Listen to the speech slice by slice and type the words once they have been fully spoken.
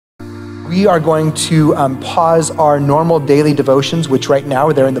we are going to pause our normal daily devotions, which right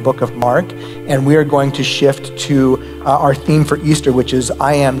now they're in the book of Mark, and we are going to shift to our theme for Easter, which is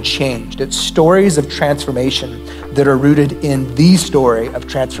I Am Changed. It's stories of transformation that are rooted in the story of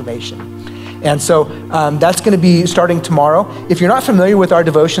transformation. And so that's going to be starting tomorrow. If you're not familiar with our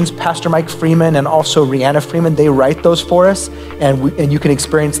devotions, Pastor Mike Freeman and also Rihanna Freeman, they write those for us, and you can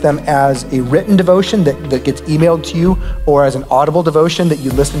experience them as a written devotion that gets emailed to you, or as an audible devotion that you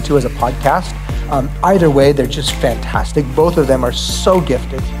listen to as a podcast. Either way, they're just fantastic. Both of them are so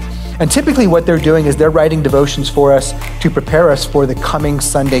gifted. And typically what they're doing is they're writing devotions for us to prepare us for the coming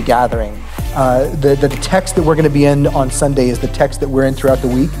Sunday gathering. The text that we're going to be in on Sunday is the text that we're in throughout the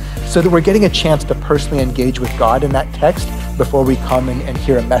week, so that we're getting a chance to personally engage with God in that text before we come and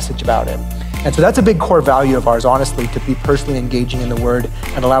hear a message about it. And so that's a big core value of ours, honestly, to be personally engaging in the Word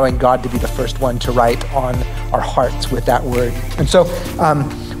and allowing God to be the first one to write on our hearts with that Word. And so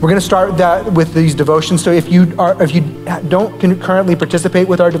we're going to start that with these devotions. So if you don't currently participate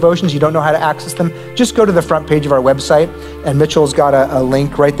with our devotions, you don't know how to access them, just go to the front page of our website, and Mitchell's got a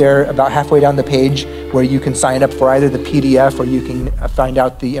link right there about halfway down the page where you can sign up for either the PDF or you can find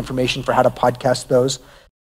out the information for how to podcast those.